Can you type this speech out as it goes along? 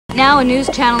Now a news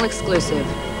channel exclusive.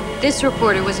 This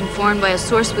reporter was informed by a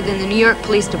source within the New York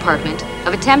Police Department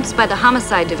of attempts by the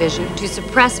Homicide Division to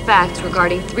suppress facts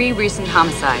regarding 3 recent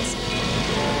homicides.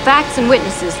 Facts and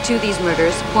witnesses to these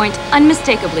murders point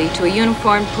unmistakably to a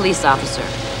uniformed police officer.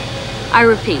 I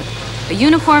repeat, a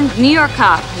uniformed New York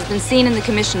cop has been seen in the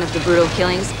commission of the brutal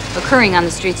killings occurring on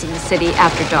the streets of the city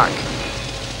after dark.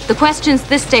 The questions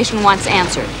this station wants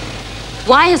answered.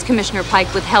 Why has Commissioner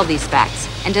Pike withheld these facts?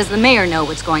 And does the mayor know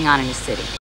what's going on in his city?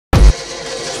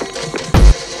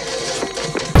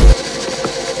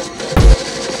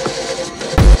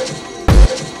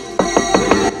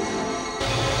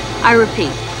 I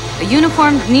repeat, a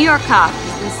uniformed New York cop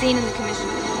has been seen in the commission.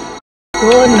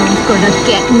 You're not gonna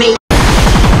get me.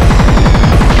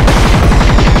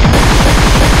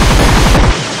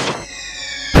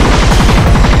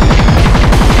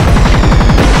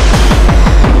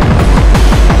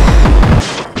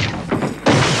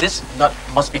 This nut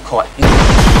must be caught.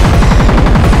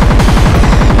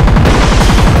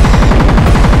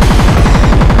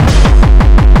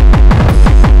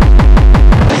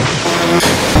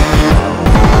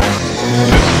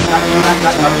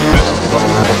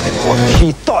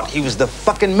 She thought he was the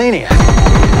fucking maniac.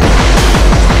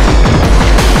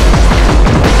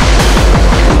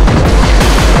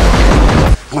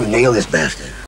 I'm gonna nail this bastard.